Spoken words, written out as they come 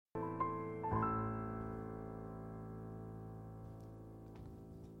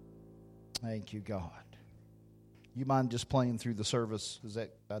Thank you, God. You mind just playing through the service?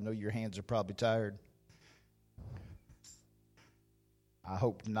 I know your hands are probably tired. I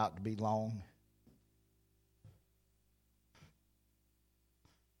hope not to be long.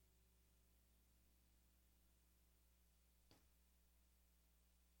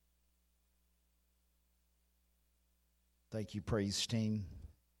 Thank you, praise team.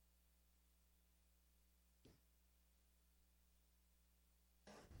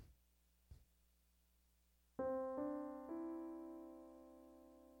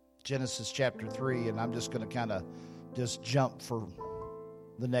 Genesis chapter 3, and I'm just going to kind of just jump for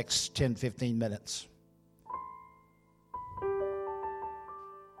the next 10, 15 minutes.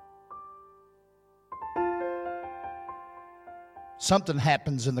 Something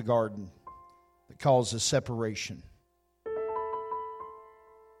happens in the garden that causes separation.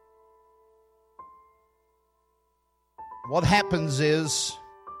 What happens is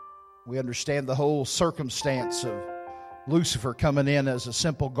we understand the whole circumstance of Lucifer coming in as a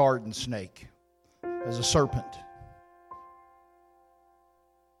simple garden snake, as a serpent.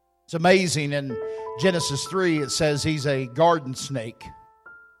 It's amazing. In Genesis 3, it says he's a garden snake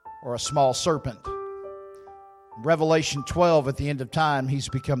or a small serpent. In Revelation 12, at the end of time, he's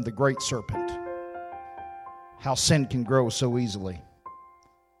become the great serpent. How sin can grow so easily.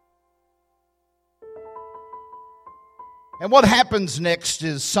 And what happens next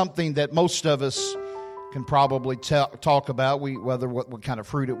is something that most of us can probably talk about. Whether what kind of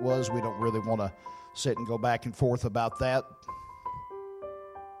fruit it was, we don't really want to sit and go back and forth about that.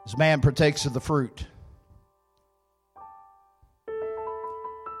 As man partakes of the fruit.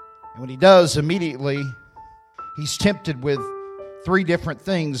 And when he does, immediately he's tempted with three different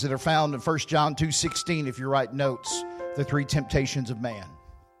things that are found in 1 John 2:16, if you write notes, the three temptations of man.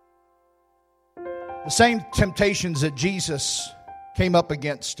 The same temptations that Jesus came up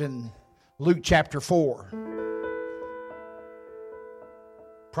against in Luke chapter 4.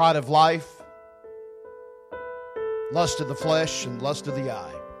 Pride of life, lust of the flesh, and lust of the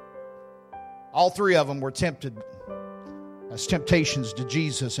eye. All three of them were tempted as temptations to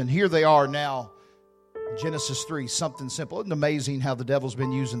Jesus. And here they are now, Genesis 3, something simple. Isn't it amazing how the devil's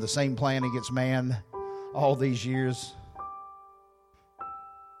been using the same plan against man all these years?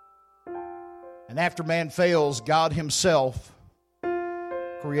 And after man fails, God himself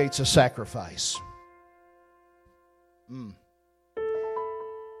creates a sacrifice.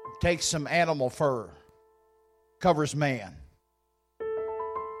 Takes some animal fur, covers man.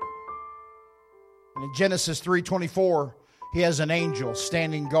 And in Genesis 3:24, he has an angel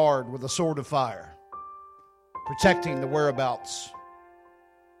standing guard with a sword of fire, protecting the whereabouts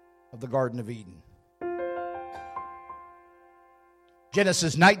of the Garden of Eden.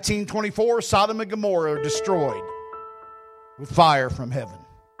 Genesis 19:24, Sodom and Gomorrah are destroyed with fire from heaven.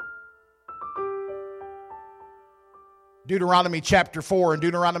 Deuteronomy chapter 4 and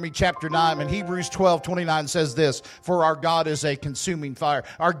Deuteronomy chapter 9 and Hebrews 12:29 says this, for our God is a consuming fire.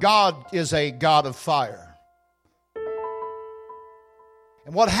 Our God is a God of fire.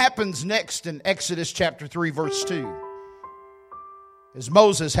 And what happens next in Exodus chapter 3 verse 2 is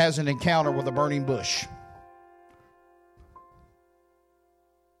Moses has an encounter with a burning bush.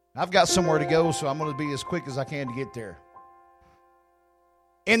 I've got somewhere to go, so I'm going to be as quick as I can to get there.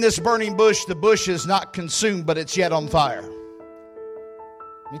 In this burning bush, the bush is not consumed, but it's yet on fire.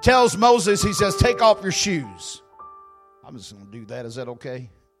 He tells Moses, he says, take off your shoes. I'm just going to do that. Is that okay?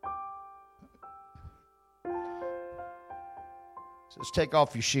 He says, take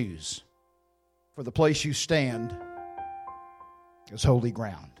off your shoes, for the place you stand is holy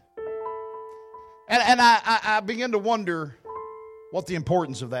ground. And I begin to wonder what the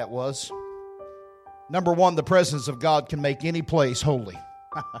importance of that was. Number one, the presence of God can make any place holy.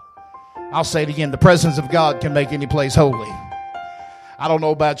 I'll say it again. The presence of God can make any place holy. I don't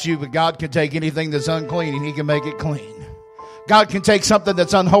know about you, but God can take anything that's unclean and he can make it clean. God can take something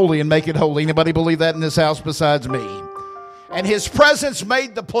that's unholy and make it holy. Anybody believe that in this house besides me? And his presence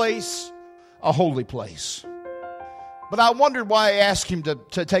made the place a holy place. But I wondered why I asked him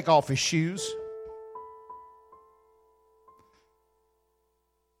to take off his shoes.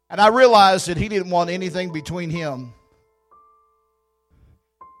 And I realized that he didn't want anything between him,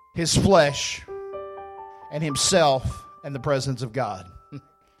 his flesh, and himself and the presence of God.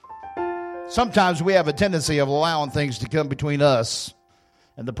 Sometimes we have a tendency of allowing things to come between us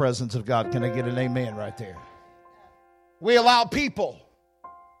and the presence of God. Can I get an amen right there? We allow people.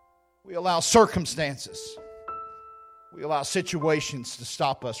 We allow circumstances. We allow situations to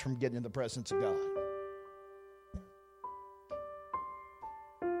stop us from getting in the presence of God.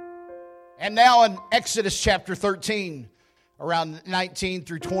 And now in Exodus chapter 13, around 19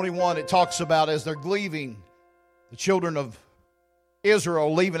 through 21, it talks about as they're leaving, the children of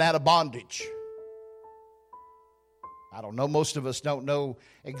Israel leaving out of bondage. I don't know, most of us don't know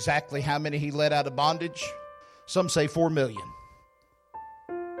exactly how many he led out of bondage. Some say 4 million.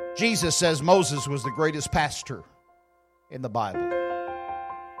 Jesus says Moses was the greatest pastor in the Bible.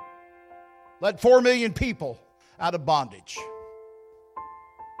 Led 4 million people out of bondage.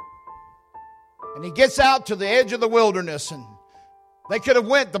 And he gets out to the edge of the wilderness, and they could have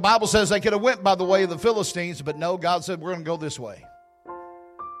went, the Bible says they could have went by the way of the Philistines, but no, God said, we're going to go this way.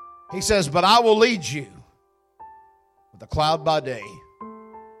 He says, but I will lead you with a cloud by day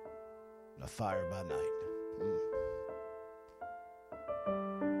and a fire by night.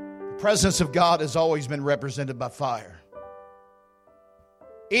 The presence of God has always been represented by fire.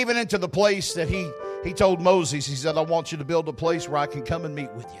 Even into the place that he told Moses, he said, I want you to build a place where I can come and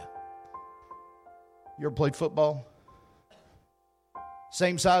meet with you. You ever played football?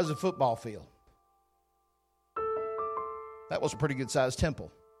 Same size as a football field. That was a pretty good sized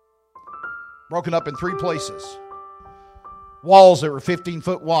temple. Broken up in 3 places. Walls that were 15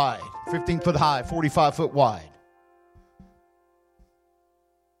 foot wide, 15 foot high, 45 foot wide.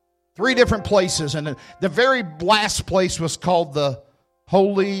 3 different places, and the very last place was called the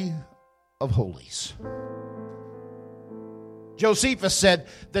Holy of Holies. Josephus said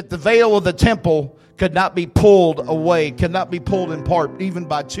that the veil of the temple could not be pulled away, could not be pulled in part, even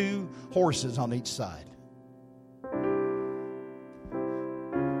by 2 horses on each side.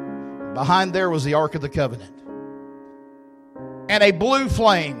 Behind there was the Ark of the Covenant. And a blue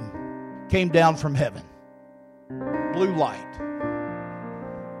flame came down from heaven. Blue light.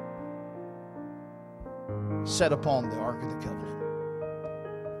 Set upon the Ark of the Covenant.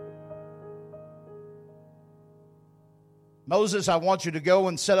 Moses, I want you to go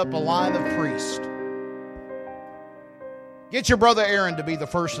and set up a line of priests. Get your brother Aaron to be the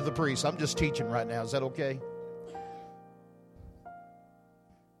first of the priests. I'm just teaching right now. Is that okay?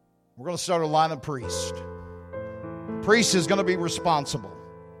 We're going to start a line of priests. Priest is going to be responsible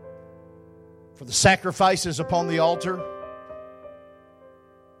for the sacrifices upon the altar.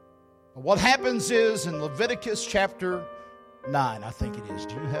 What happens is in Leviticus chapter 9, I think it is.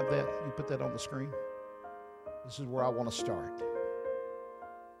 Do you have that? You put that on the screen? This is where I want to start.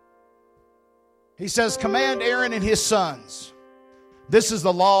 He says, command Aaron and his sons. This is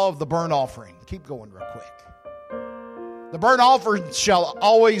the law of the burnt offering. Keep going real quick. The burnt offering shall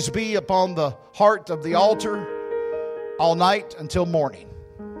always be upon the heart of the altar all night until morning.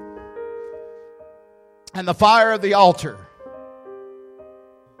 And the fire of the altar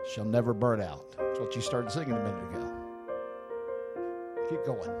shall never burn out. That's what you started singing a minute ago. Keep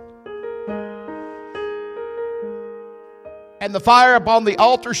going. And the fire upon the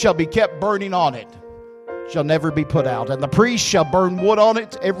altar shall be kept burning on it, shall never be put out. And the priest shall burn wood on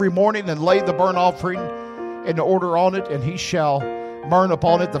it every morning and lay the burnt offering in order on it, and he shall burn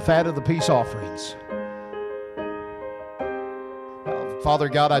upon it the fat of the peace offerings. Father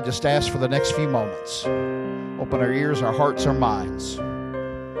God, I just ask for the next few moments. Open our ears, our hearts, our minds.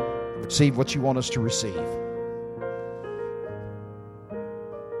 Receive what you want us to receive.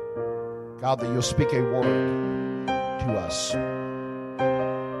 God, that you'll speak a word to us.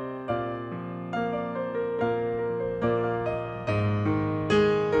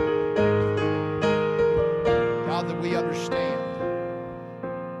 God, that we understand.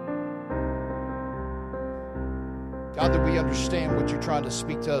 God, that we understand what you're trying to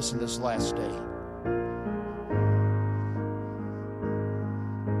speak to us in this last day.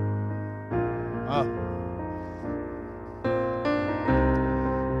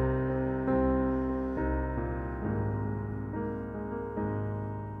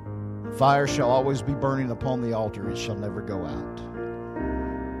 Fire shall always be burning upon the altar. It shall never go out.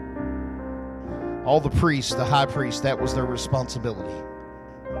 All the priests, the high priest, that was their responsibility.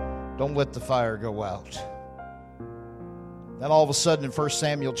 Don't let the fire go out. Then all of a sudden in 1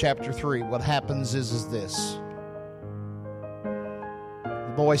 Samuel chapter 3, what happens is this.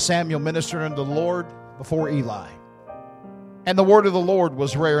 The boy Samuel ministered unto the Lord before Eli. And the word of the Lord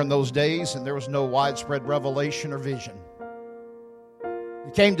was rare in those days, and there was no widespread revelation or vision.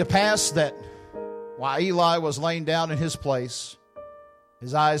 It came to pass that while Eli was laying down in his place,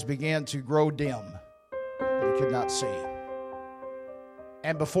 his eyes began to grow dim, and he could not see.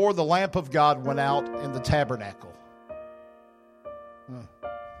 And before the lamp of God went out in the tabernacle,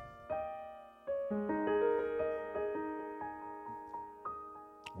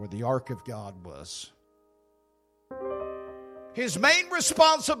 where the ark of God was, his main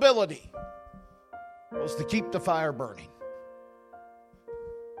responsibility was to keep the fire burning.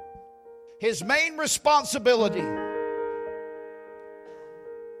 His main responsibility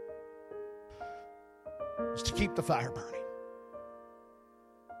is to keep the fire burning.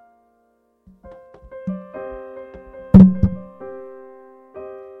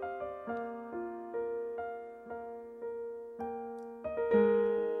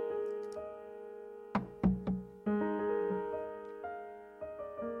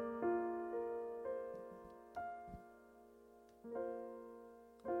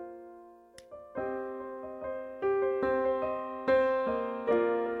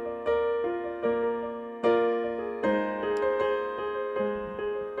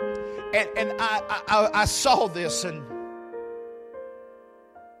 And I saw this, and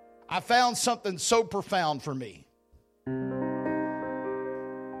I found something so profound for me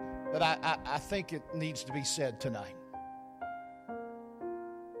that I think it needs to be said tonight.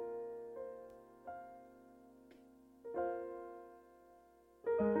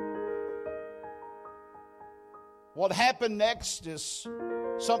 What happened next is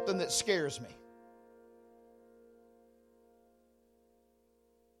something that scares me.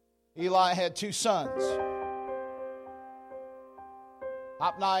 Eli had two sons,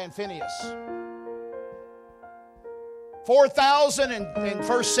 Hophni and Phinehas. 4,000 in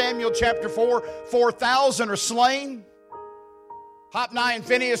 1 Samuel chapter 4, 4,000 are slain. Hophni and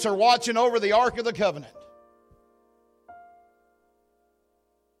Phinehas are watching over the Ark of the Covenant.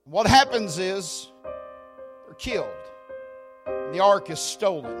 What happens is they're killed. And the Ark is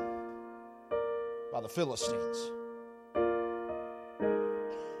stolen by the Philistines.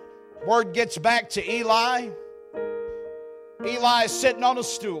 Word gets back to Eli. Eli is sitting on a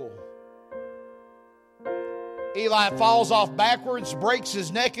stool. Eli falls off backwards, breaks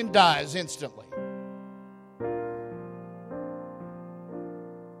his neck, and dies instantly.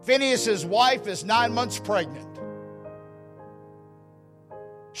 Phinehas' wife is 9 months pregnant.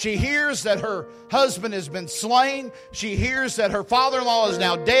 She hears that her husband has been slain. She hears that her father-in-law is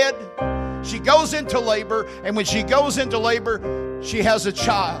now dead. She goes into labor, and when she goes into labor, she has a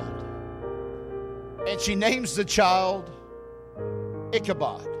child. And she names the child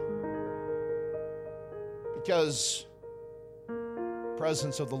Ichabod, because the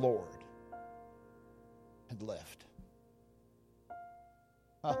presence of the Lord had left.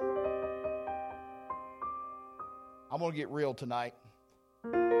 I'm going to get real tonight. I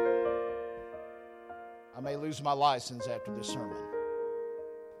may lose my license after this sermon.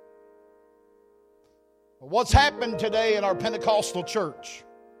 But what's happened today in our Pentecostal church?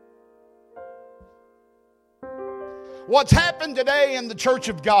 What's happened today in the church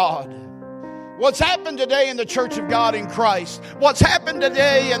of God? What's happened today in the church of God in Christ? What's happened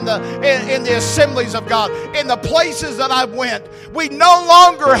today in the assemblies of God? In the places that I went, we no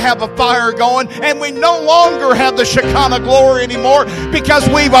longer have a fire going, and we no longer have the Shekinah glory anymore, because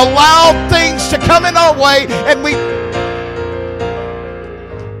we've allowed things to come in our way, and we...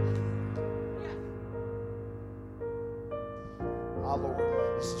 Oh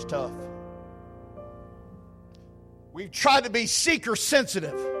Lord, this is tough. We've tried to be seeker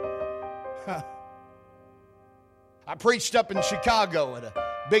sensitive. I preached up in Chicago at a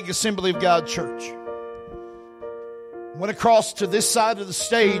big Assembly of God church. Went across to this side of the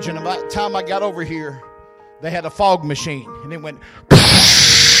stage, and about the time I got over here, they had a fog machine, and it went.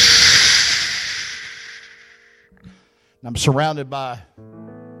 And I'm surrounded by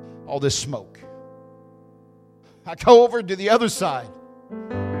all this smoke. I go over to the other side.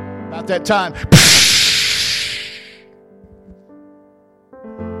 About that time.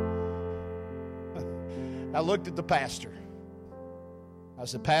 I looked at the pastor. I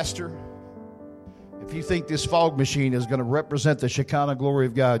said, Pastor, if you think this fog machine is going to represent the Shekinah glory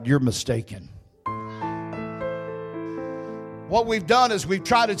of God, you're mistaken. What we've done is we've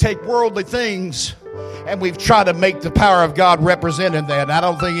tried to take worldly things and we've tried to make the power of God represent in that. I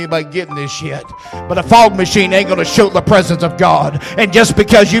don't think anybody getting this yet. But a fog machine ain't going to show the presence of God. And just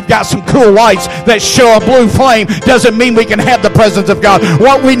because you've got some cool lights that show a blue flame doesn't mean we can have the presence of God.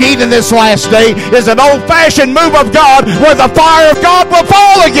 What we need in this last day is an old-fashioned move of God where the fire of God will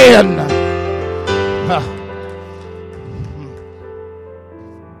fall again.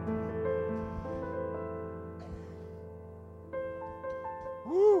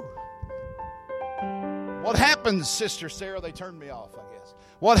 What happens, Sister Sarah? They turned me off, I guess.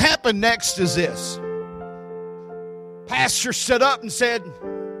 What happened next is this. Pastor stood up and said,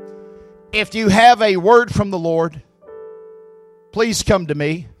 if you have a word from the Lord, please come to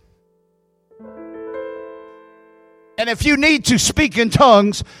me. And if you need to speak in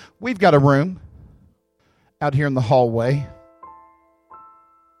tongues, we've got a room out here in the hallway.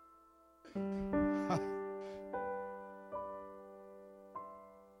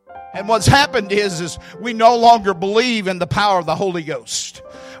 And what's happened is we no longer believe in the power of the Holy Ghost.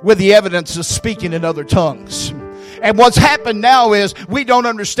 with the evidence of speaking in other tongues. And what's happened now is we don't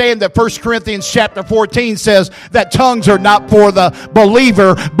understand that 1 Corinthians chapter 14 says that tongues are not for the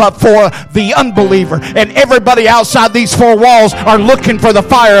believer, but for the unbeliever. And everybody outside these four walls are looking for the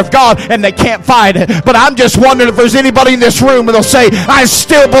fire of God, and they can't find it. But I'm just wondering if there's anybody in this room that'll say, I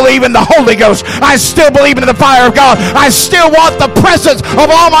still believe in the Holy Ghost. I still believe in the fire of God. I still want the presence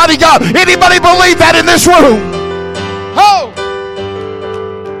of Almighty God. Anybody believe that in this room? Oh!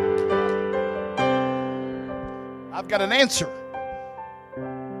 I've got an answer.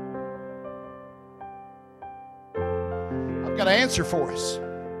 I've got an answer for us.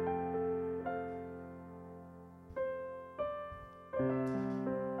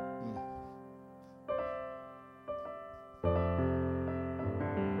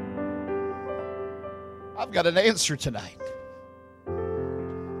 I've got an answer tonight.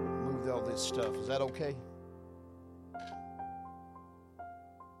 Move all this stuff. Is that okay?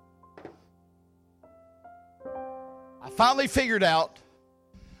 I finally figured out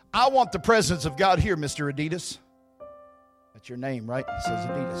I want the presence of God here, Mr. Adidas. That's your name, right? It says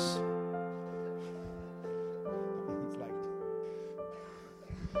Adidas.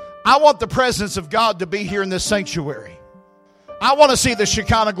 I want the presence of God to be here in this sanctuary. I want to see the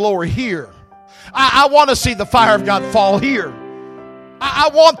Shekinah glory here. I want to see the fire of God fall here.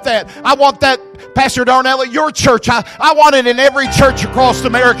 I want that. I want that, Pastor Darnell, at your church. I want it in every church across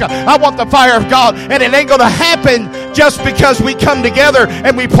America. I want the fire of God. And it ain't going to happen just because we come together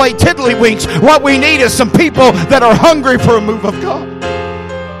and we play tiddlywinks. What we need is some people that are hungry for a move of God.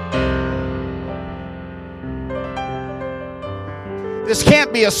 This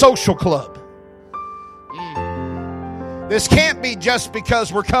can't be a social club. This can't be just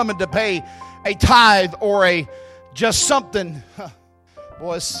because we're coming to pay a tithe or a just something.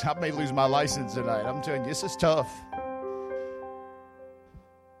 Boys, I may lose my license tonight. I'm telling you, this is tough.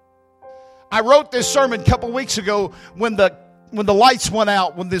 I wrote this sermon a couple weeks ago when the lights went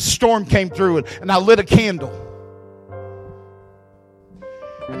out, when this storm came through, and I lit a candle.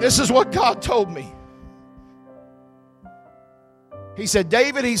 And this is what God told me. He said,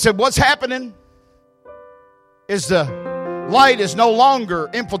 David, he said, what's happening is the light is no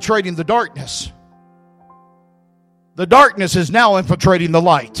longer infiltrating the darkness. The darkness is now infiltrating the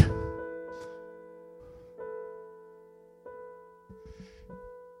light.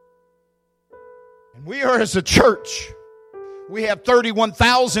 And we are, as a church, we have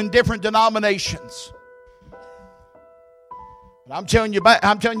 31,000 different denominations. And I'm telling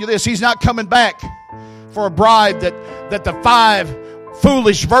you this, he's not coming back for a bride that the 5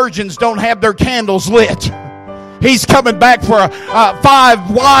 foolish virgins don't have their candles lit. He's coming back for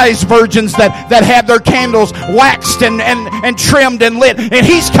 5 wise virgins that have their candles waxed and trimmed and lit. And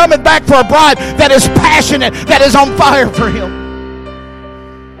he's coming back for a bride that is passionate, that is on fire for him.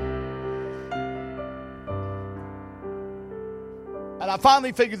 And I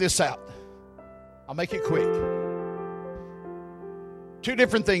finally figured this out. I'll make it quick. 2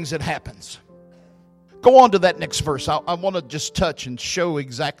 different things that happens. Go on to that next verse. I want to just touch and show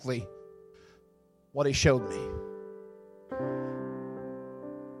exactly what he showed me.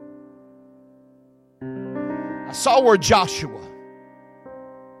 I saw where Joshua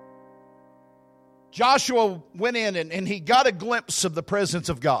went in and he got a glimpse of the presence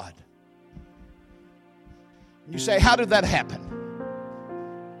of God. You say, how did that happen?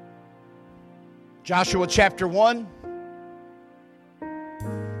 Joshua chapter 1,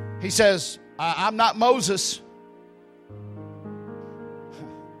 he says, I'm not Moses.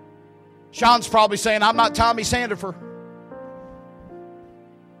 Sean's probably saying, I'm not Tommy Sandifer.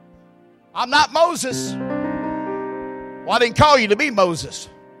 I'm not Moses. Well, I didn't call you to be Moses.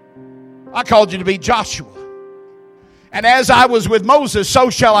 I called you to be Joshua. And as I was with Moses, so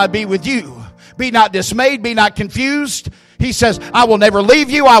shall I be with you. Be not dismayed, be not confused. He says, I will never leave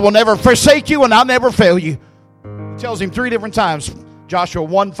you, I will never forsake you, and I'll never fail you. He tells him 3 different times. Joshua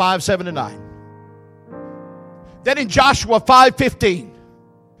 1, 5, 7, and 9. Then in Joshua 5:15,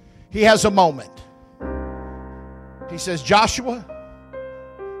 he has a moment. He says, Joshua,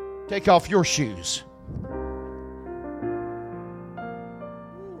 take off your shoes.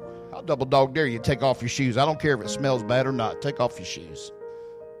 I'll double dog dare you to take off your shoes. I don't care if it smells bad or not. Take off your shoes.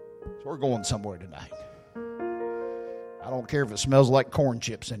 So we're going somewhere tonight. I don't care if it smells like corn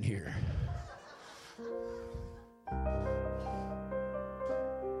chips in here.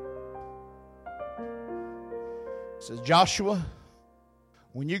 It says, Joshua,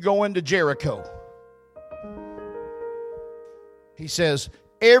 when you go into Jericho, he says,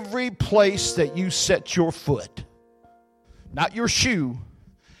 every place that you set your foot, not your shoe,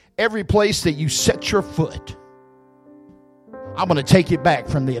 every place that you set your foot, I'm going to take it back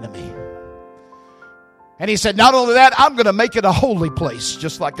from the enemy. And he said, not only that, I'm going to make it a holy place,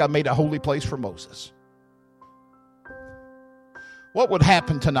 just like I made a holy place for Moses. What would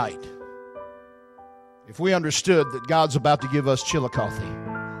happen tonight if we understood that God's about to give us Chillicothe?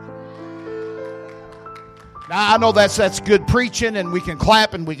 Now, I know that's good preaching, and we can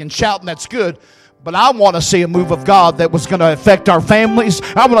clap and we can shout, and that's good. But I want to see a move of God that was going to affect our families.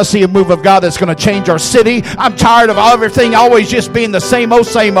 I want to see a move of God that's going to change our city. I'm tired of everything always just being the same old,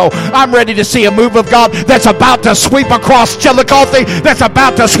 same old. I'm ready to see a move of God that's about to sweep across Chillicothe, that's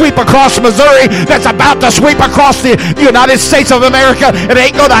about to sweep across Missouri, that's about to sweep across the United States of America. It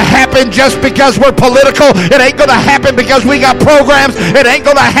ain't going to happen just because we're political. It ain't going to happen because we got programs. It ain't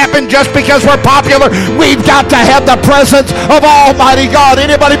going to happen just because we're popular. We've got to have the presence of Almighty God.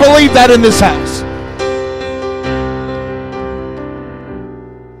 Anybody believe that in this house?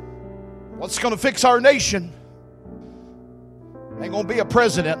 What's going to fix our nation ain't going to be a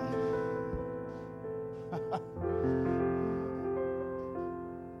president.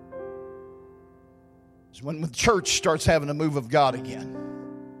 It's when the church starts having a move of God again.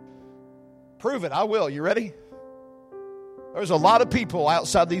 Prove it. I will. You ready? There's a lot of people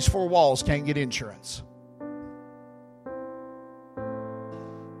outside these four walls can't get insurance.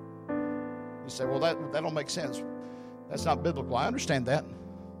 You say, well, that don't make sense. That's not biblical. I understand that.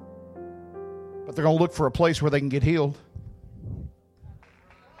 But they're going to look for a place where they can get healed.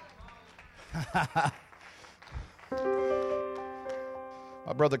 My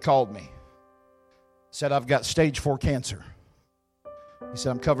brother called me. Said, I've got stage 4 cancer. He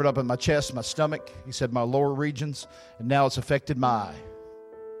said, I'm covered up in my chest, my stomach. He said, my lower regions, and now it's affected my eye.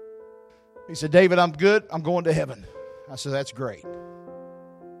 He said, David, I'm good. I'm going to heaven. I said, that's great.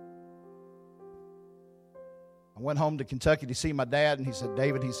 I went home to Kentucky to see my dad, and he said,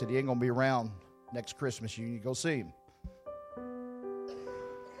 David, he said, he ain't going to be around next Christmas. You need to go see him.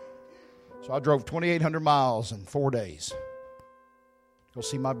 So I drove 2,800 miles in 4 days to go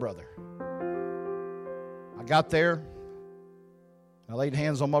see my brother. I got there. I laid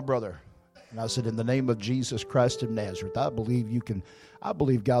hands on my brother. And I said, in the name of Jesus Christ of Nazareth, I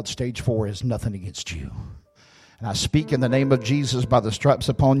believe God's stage 4 is nothing against you. And I speak in the name of Jesus by the stripes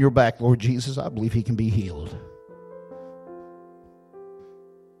upon your back, Lord Jesus, I believe he can be healed.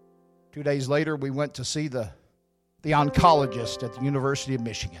 2 days later, we went to see the oncologist at the University of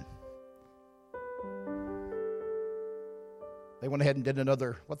Michigan. They went ahead and did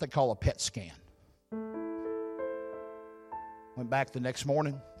another, what they call a PET scan. Went back the next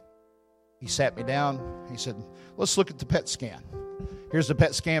morning. He sat me down. He said, let's look at the PET scan. Here's the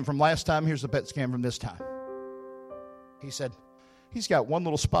PET scan from last time. Here's the PET scan from this time. He said, he's got one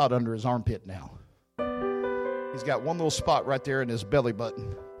little spot under his armpit now. He's got one little spot right there in his belly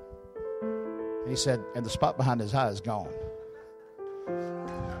button. He said, and the spot behind his eye is gone.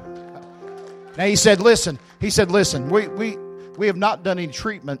 Now he said, listen, we have not done any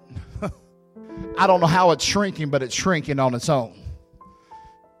treatment. I don't know how it's shrinking, but it's shrinking on its own.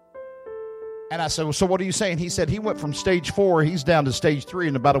 And I said, well, so what are you saying? He said he went from stage 4, he's down to stage 3.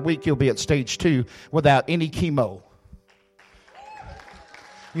 In about a week, he'll be at stage 2 without any chemo.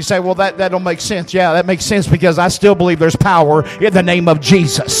 You say, well, that don't make sense. Yeah, that makes sense because I still believe there's power in the name of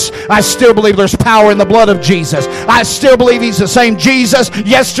Jesus. I still believe there's power in the blood of Jesus. I still believe he's the same Jesus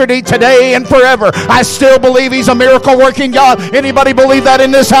yesterday, today, and forever. I still believe he's a miracle-working God. Anybody believe that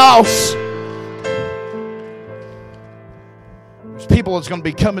in this house? There's people that's going to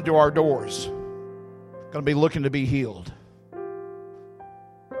be coming to our doors, going to be looking to be healed.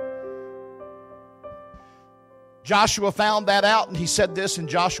 Joshua found that out, and he said this in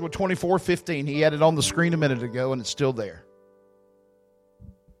Joshua 24:15. He had it on the screen a minute ago, and it's still there.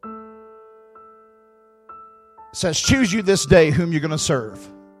 It says, choose you this day whom you're going to serve.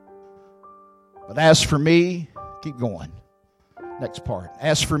 But as for me, keep going. Next part.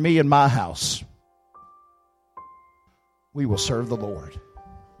 As for me and my house, we will serve the Lord.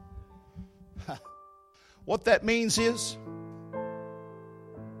 What that means is,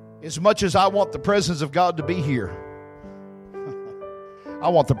 as much as I want the presence of God to be here, I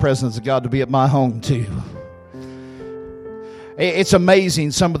want the presence of God to be at my home too. It's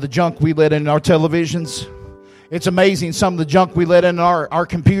amazing some of the junk we let in our televisions. It's amazing some of the junk we let in our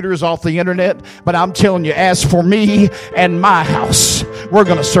computers off the internet. But I'm telling you, as for me and my house, we're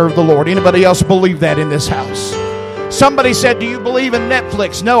going to serve the Lord. Anybody else believe that in this house? Somebody said, do you believe in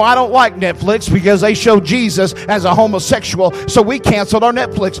Netflix? No, I don't like Netflix because they show Jesus as a homosexual, so we canceled our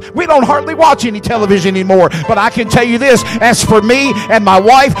Netflix. We don't hardly watch any television anymore. But I can tell you this, as for me and my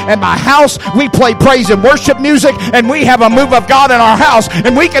wife and my house, we play praise and worship music, and we have a move of God in our house,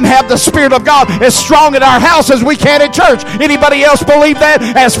 and we can have the Spirit of God as strong in our house as we can at church. Anybody else believe that?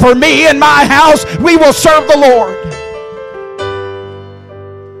 As for me and my house, we will serve the Lord.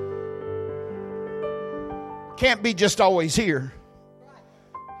 Can't be just always here.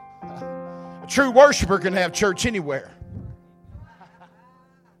 A true worshiper can have church anywhere.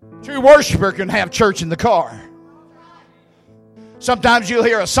 A true worshiper can have church in the car. Sometimes you'll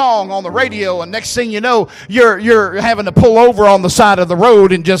hear a song on the radio, and next thing you know, you're having to pull over on the side of the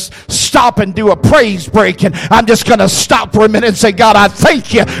road and just stop and do a praise break. And I'm just going to stop for a minute and say, God, I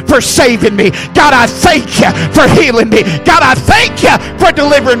thank you for saving me. God, I thank you for healing me. God, I thank you for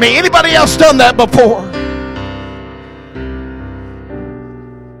delivering me. Anybody else done that before?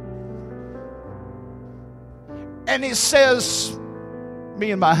 And it says,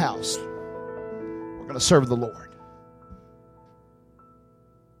 me and my house, we're going to serve the Lord.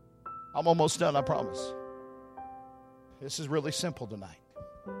 I'm almost done, I promise. This is really simple tonight.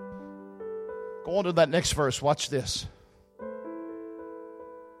 Go on to that next verse. Watch this.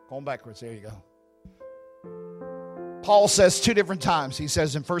 Going backwards. There you go. Paul says two different times. He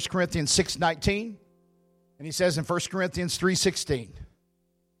says in 1 Corinthians 6:19, and he says in 1 Corinthians 3:16.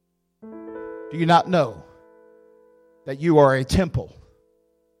 Do you not know that you are a temple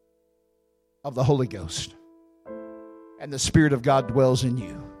of the Holy Ghost, and the Spirit of God dwells in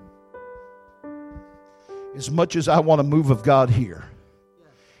you? As much as I want a move of God here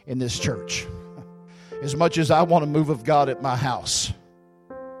in this church, as much as I want a move of God at my house,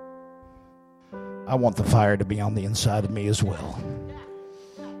 I want the fire to be on the inside of me as well.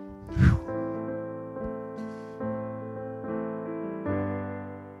 Whew.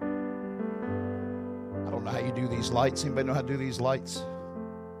 I don't know how you do these lights. Anybody know how to do these lights?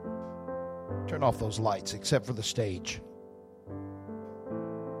 Turn off those lights, except for the stage.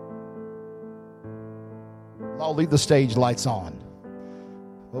 I'll leave the stage lights on.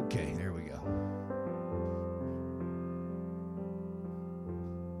 Okay, there we go.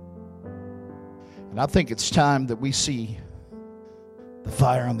 And I think it's time that we see the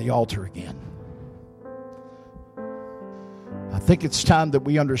fire on the altar again. I think it's time that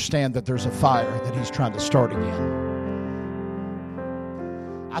we understand that there's a fire that He's trying to start again.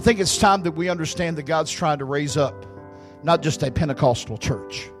 I think it's time that we understand that God's trying to raise up not just a Pentecostal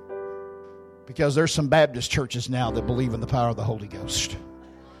church, because there's some Baptist churches now that believe in the power of the Holy Ghost.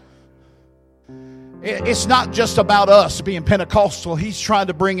 It's not just about us being Pentecostal. He's trying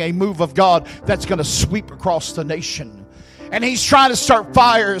to bring a move of God that's going to sweep across the nation. And He's trying to start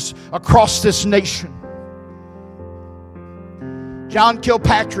fires across this nation. John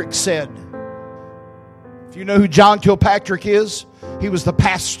Kilpatrick said, if you know who John Kilpatrick is, he was the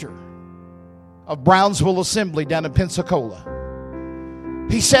pastor of Brownsville Assembly down in Pensacola.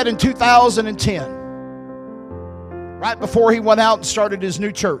 He said in 2010, right before he went out and started his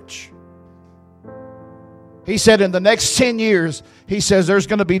new church, he said in the next 10 years, he says there's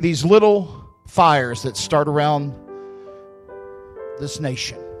going to be these little fires that start around this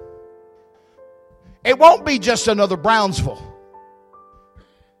nation. It won't be just another Brownsville.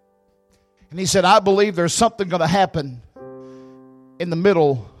 And he said, I believe there's something going to happen in the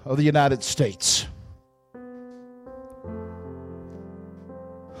middle of the United States.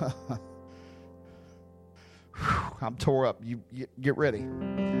 I'm tore up. You get ready.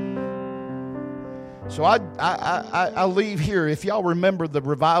 So I leave here. If y'all remember the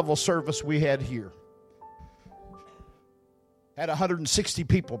revival service we had here, had 160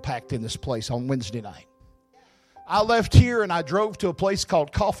 people packed in this place on Wednesday night. I left here and I drove to a place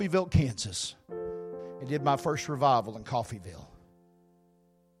called Coffeyville, Kansas, and did my first revival in Coffeyville.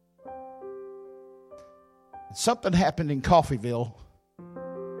 And something happened in Coffeyville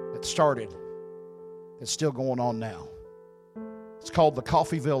that started, that's still going on now. It's called the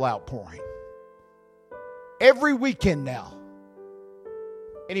Coffeyville Outpouring. Every weekend now,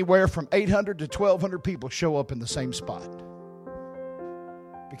 anywhere from 800 to 1,200 people show up in the same spot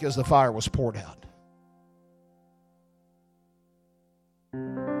because the fire was poured out.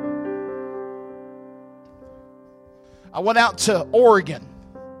 I went out to Oregon.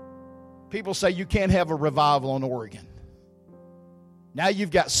 People say you can't have a revival in Oregon. Now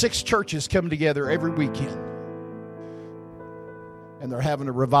you've got 6 churches coming together every weekend. And they're having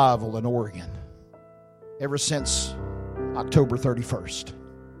a revival in Oregon ever since October 31st.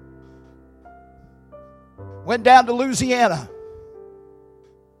 Went down to Louisiana.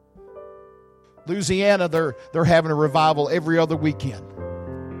 Louisiana, they're having a revival every other weekend.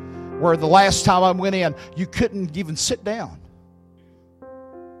 Where the last time I went in, you couldn't even sit down.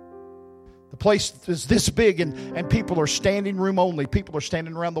 The place is this big, and people are standing room only. People are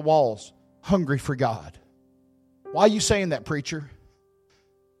standing around the walls, hungry for God. Why are you saying that, preacher?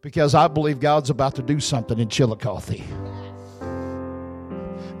 Because I believe God's about to do something in Chillicothe.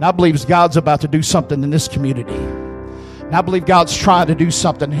 And I believe God's about to do something in this community. And I believe God's trying to do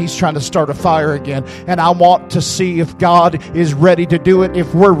something. He's trying to start a fire again. And I want to see if God is ready to do it,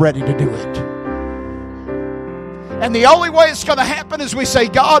 if we're ready to do it. And the only way it's going to happen is we say,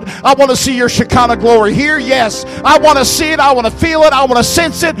 God, I want to see your Shekinah glory here. Yes, I want to see it. I want to feel it. I want to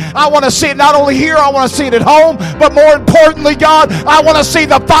sense it. I want to see it not only here, I want to see it at home. But more importantly, God, I want to see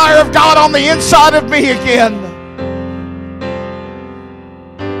the fire of God on the inside of me again.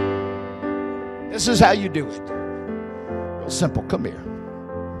 This is how you do it. Real simple. Come here.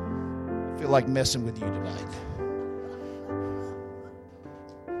 I feel like messing with you tonight.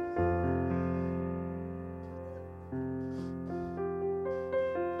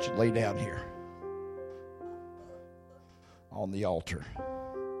 You lay down here on the altar.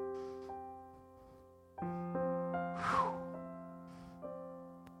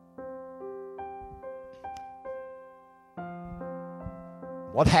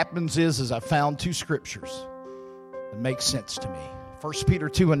 What happens is I found two scriptures that make sense to me. 1 Peter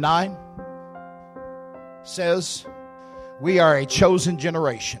 2:9 says, we are a chosen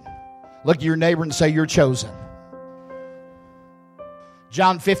generation. Look at your neighbor and say, you're chosen.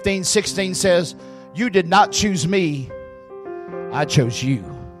 John 15:16 says, you did not choose me, I chose you.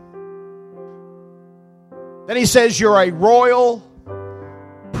 Then he says, you're a royal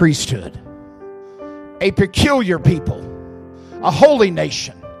priesthood, a peculiar people, a holy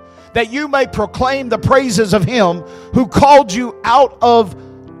nation, that you may proclaim the praises of him who called you out of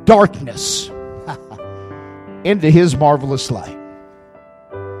darkness into his marvelous light.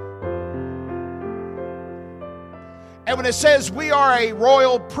 And when it says we are a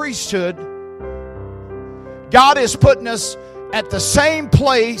royal priesthood, God is putting us at the same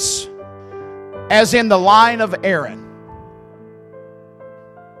place as in the line of Aaron.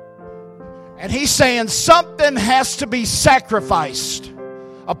 And he's saying something has to be sacrificed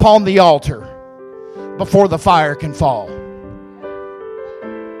upon the altar before the fire can fall.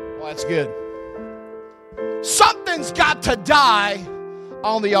 Well, that's good. Something's got to die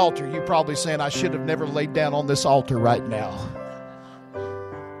on the altar. You're probably saying, I should have never laid down on this altar right now.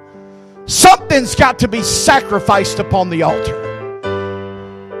 Something's got to be sacrificed upon the altar.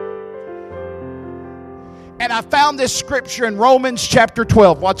 And I found this scripture in Romans chapter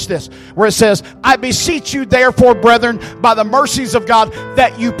 12. Watch this. Where it says, I beseech you therefore, brethren, by the mercies of God,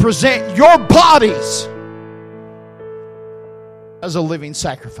 that you present your bodies as a living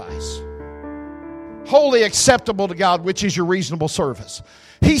sacrifice, wholly acceptable to God, which is your reasonable service.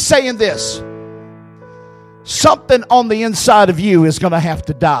 He's saying this. Something on the inside of you is going to have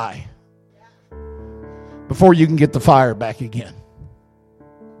to die before you can get the fire back again.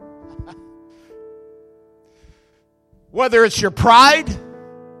 Whether it's your pride,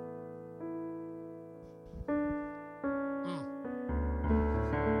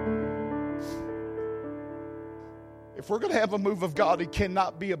 if we're going to have a move of God, it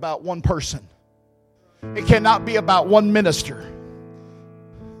cannot be about one person. It cannot be about one minister.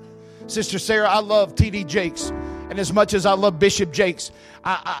 Sister Sarah, I love T.D. Jakes. And as much as I love Bishop Jakes,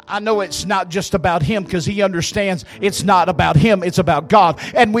 I know it's not just about him, because he understands it's not about him, it's about God.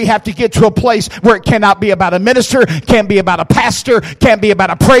 And we have to get to a place where it cannot be about a minister, can't be about a pastor, can't be about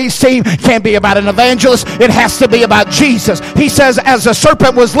a praise team, can't be about an evangelist. It has to be about Jesus. He says, as the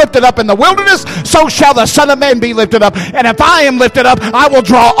serpent was lifted up in the wilderness, so shall the Son of Man be lifted up. And if I am lifted up, I will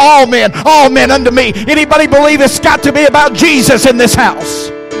draw all men unto me. Anybody believe it's got to be about Jesus in this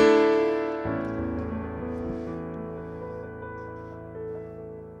house?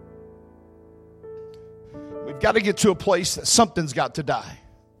 Got to get to a place that something's got to die.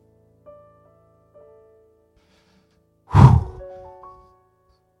 Are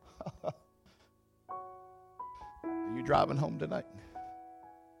you driving home tonight?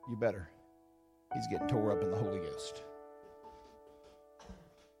 You better. He's getting tore up in the Holy Ghost.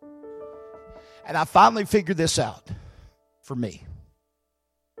 And I finally figured this out for me.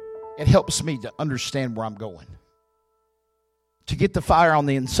 It helps me to understand where I'm going. To get the fire on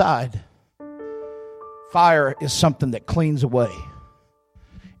the inside, fire is something that cleans away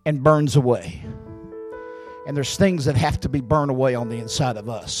and burns away. And there's things that have to be burned away on the inside of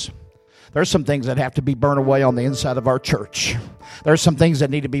us. There's some things that have to be burned away on the inside of our church. There's some things that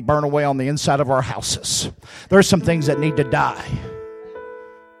need to be burned away on the inside of our houses. There's some things that need to die.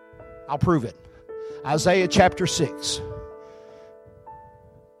 I'll prove it. Isaiah chapter 6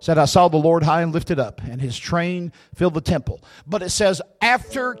 said, I saw the Lord high and lifted up, and his train filled the temple. But it says,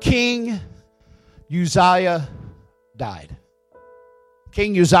 after King Uzziah died.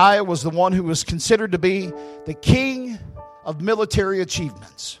 King Uzziah was the one who was considered to be the king of military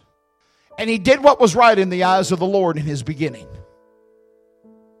achievements. And he did what was right in the eyes of the Lord in his beginning.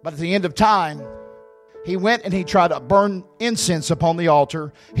 But at the end of time, he went and he tried to burn incense upon the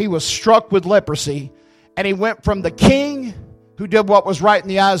altar. He was struck with leprosy. And he went from the king who did what was right in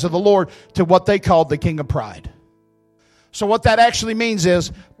the eyes of the Lord to what they called the king of pride. So what that actually means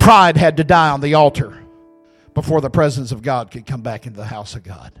is pride had to die on the altar before the presence of God could come back into the house of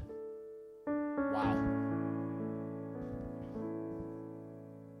God. Wow.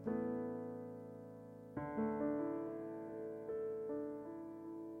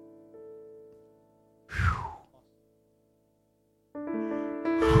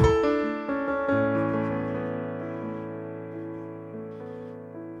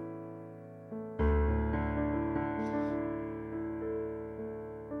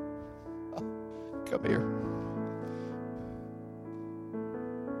 Come here.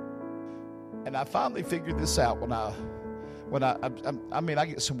 And I finally figured this out when I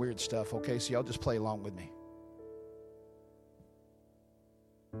get some weird stuff, okay? So y'all just play along with me.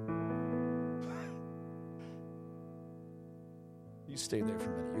 You stay there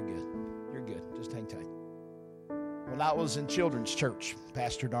for a minute. You're good. You're good. Just hang tight. When I was in children's church,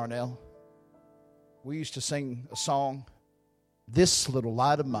 Pastor Darnell, we used to sing a song, This Little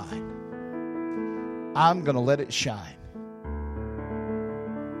Light of Mine, I'm going to let it shine.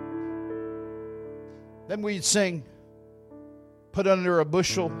 Then we'd sing, Put under a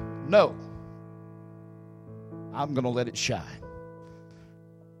bushel, no, I'm going to let it shine.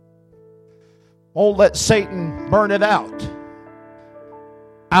 Won't let Satan burn it out,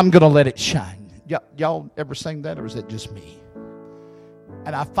 I'm going to let it shine. Y'all ever sing that, or is it just me?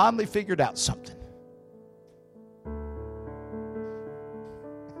 And I finally figured out something.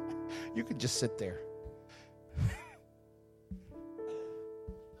 You can just sit there.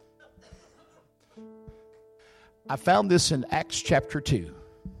 I found this in Acts chapter 2.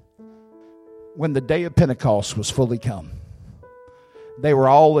 When the day of Pentecost was fully come, they were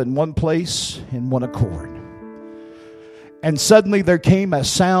all in one place in one accord. And suddenly there came a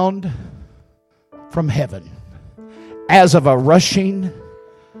sound from heaven as of a rushing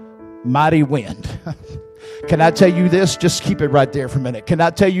mighty wind. Can I tell you this? Just keep it right there for a minute. Can I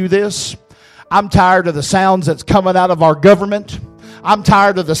tell you this? I'm tired of the sounds that's coming out of our government. I'm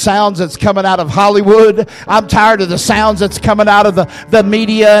tired of the sounds that's coming out of Hollywood. I'm tired of the sounds that's coming out of the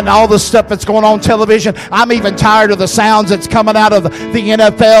media and all the stuff that's going on television. I'm even tired of the sounds that's coming out of the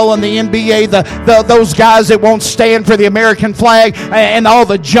NFL and the NBA, those guys that won't stand for the American flag and all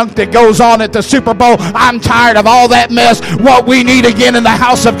the junk that goes on at the Super Bowl. I'm tired of all that mess. What we need again in the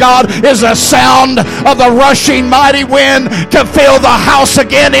house of God is a sound of the rushing mighty wind to fill the house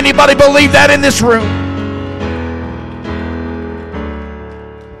again. Anybody believe that in this room?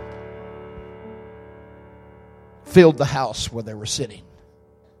 Filled the house where they were sitting.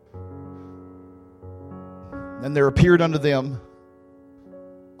 Then there appeared unto them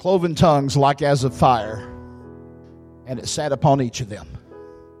cloven tongues like as of fire, and it sat upon each of them.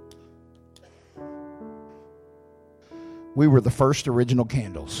 We were the first original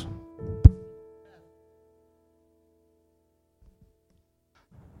candles.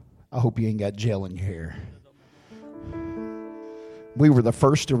 I hope you ain't got gel in your hair. We were the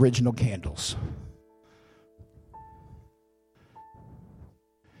first original candles.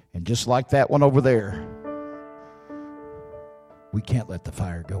 And just like that one over there, we can't let the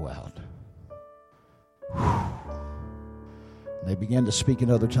fire go out. And they began to speak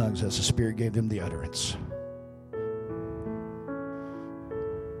in other tongues as the Spirit gave them the utterance.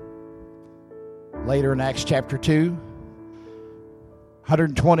 Later in Acts chapter 2,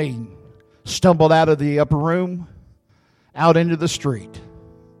 120 stumbled out of the upper room, out into the street.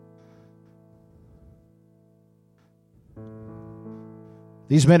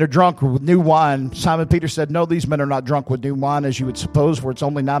 These men are drunk with new wine. Simon Peter said, no, these men are not drunk with new wine, as you would suppose, for it's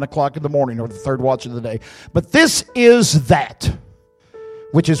only 9 o'clock in the morning, or the third watch of the day. But this is that,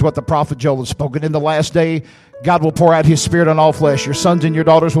 which is what the prophet Joel has spoken. In the last day, God will pour out his Spirit on all flesh. Your sons and your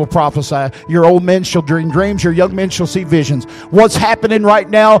daughters will prophesy. Your old men shall dream dreams. Your young men shall see visions. What's happening right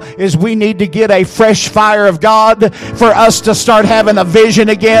now is we need to get a fresh fire of God for us to start having a vision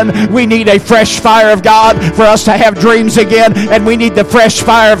again. We need a fresh fire of God for us to have dreams again. And we need the fresh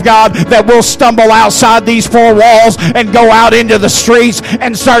fire of God that will stumble outside these four walls and go out into the streets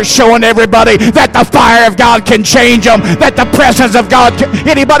and start showing everybody that the fire of God can change them, that the presence of God can.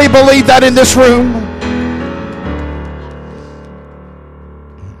 Anybody believe that in this room?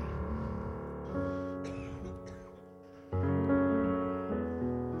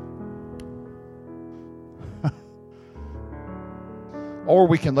 or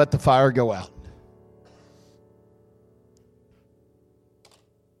we can let the fire go out.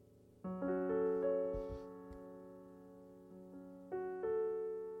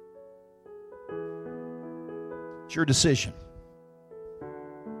 It's your decision.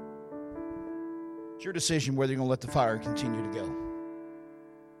 It's your decision whether you're going to let the fire continue to go.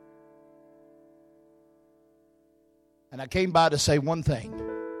 And I came by to say one thing.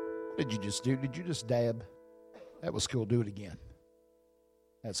 What did you just do? Did you just dab? That was cool. Do it again.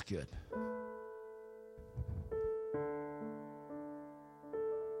 That's good.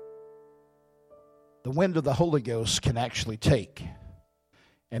 The wind of the Holy Ghost can actually take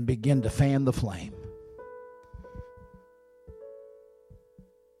and begin to fan the flame.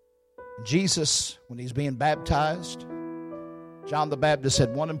 Jesus, when he's being baptized, John the Baptist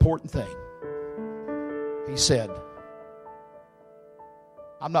said one important thing. He said,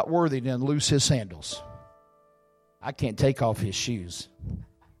 I'm not worthy to unloose his sandals. I can't take off his shoes.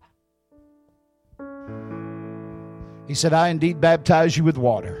 He said, I indeed baptize you with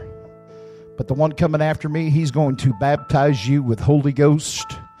water, but the one coming after me, he's going to baptize you with Holy Ghost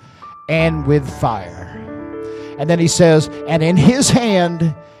and with fire. And then he says, and in his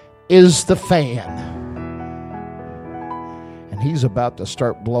hand is the fan. And he's about to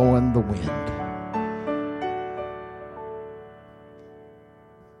start blowing the wind.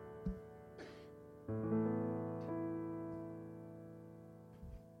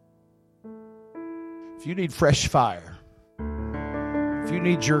 If you need fresh fire, if you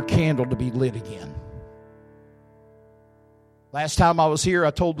need your candle to be lit again. Last time I was here,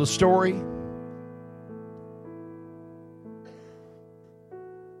 I told the story.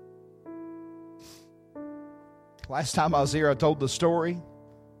 Last time I was here, I told the story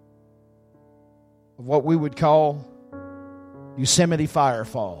of what we would call Yosemite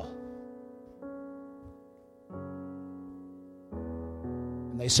Firefall.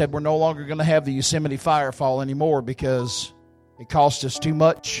 And they said we're no longer going to have the Yosemite Firefall anymore because it costs us too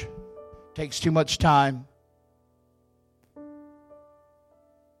much, takes too much time.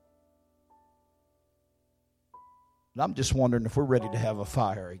 And I'm just wondering if we're ready to have a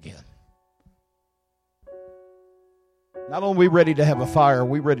fire again. Not only are we ready to have a fire,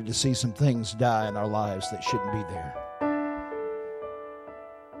 we're ready to see some things die in our lives that shouldn't be there.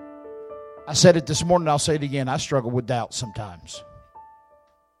 I said it this morning, I'll say it again. I struggle with doubt sometimes.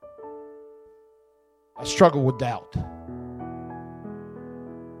 I struggle with doubt.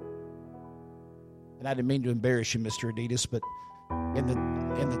 And I didn't mean to embarrass you, Mr. Adidas, but in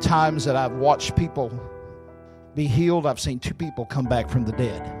the times that I've watched people be healed, I've seen 2 people come back from the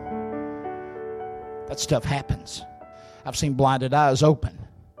dead. That stuff happens. I've seen blinded eyes open.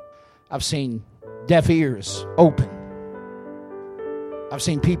 I've seen deaf ears open. I've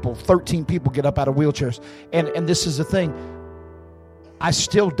seen 13 people get up out of wheelchairs. And this is the thing. I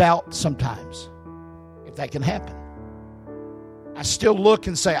still doubt sometimes if that can happen. I still look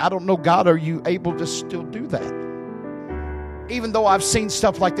and say, I don't know, God, are you able to still do that? Even though I've seen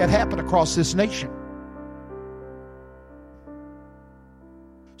stuff like that happen across this nation.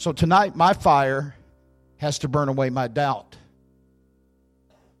 So tonight, my fire has to burn away my doubt.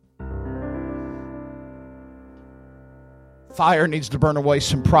 Fire needs to burn away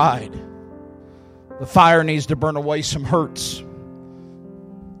some pride. The fire needs to burn away some hurts.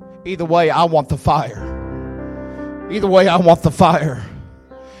 Either way, I want the fire. Either way, I want the fire.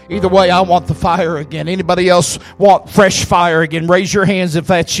 Either way, I want the fire again. Anybody else want fresh fire again? Raise your hands if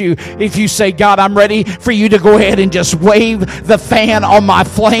that's you. If you say, God, I'm ready for you to go ahead and just wave the fan on my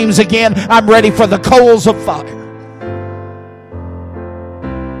flames again. I'm ready for the coals of fire.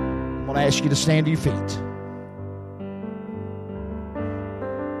 I want to ask you to stand to your feet.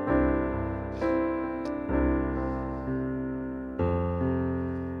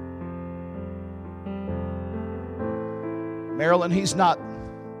 Marilyn, he's not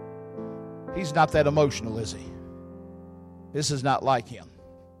that emotional, is he? This is not like him.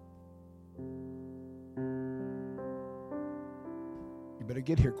 You better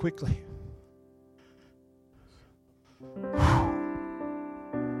get here quickly.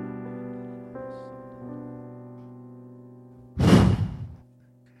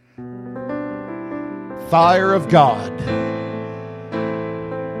 Fire of God.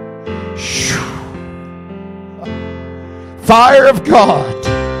 Fire of God.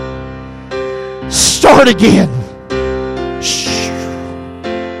 Start again.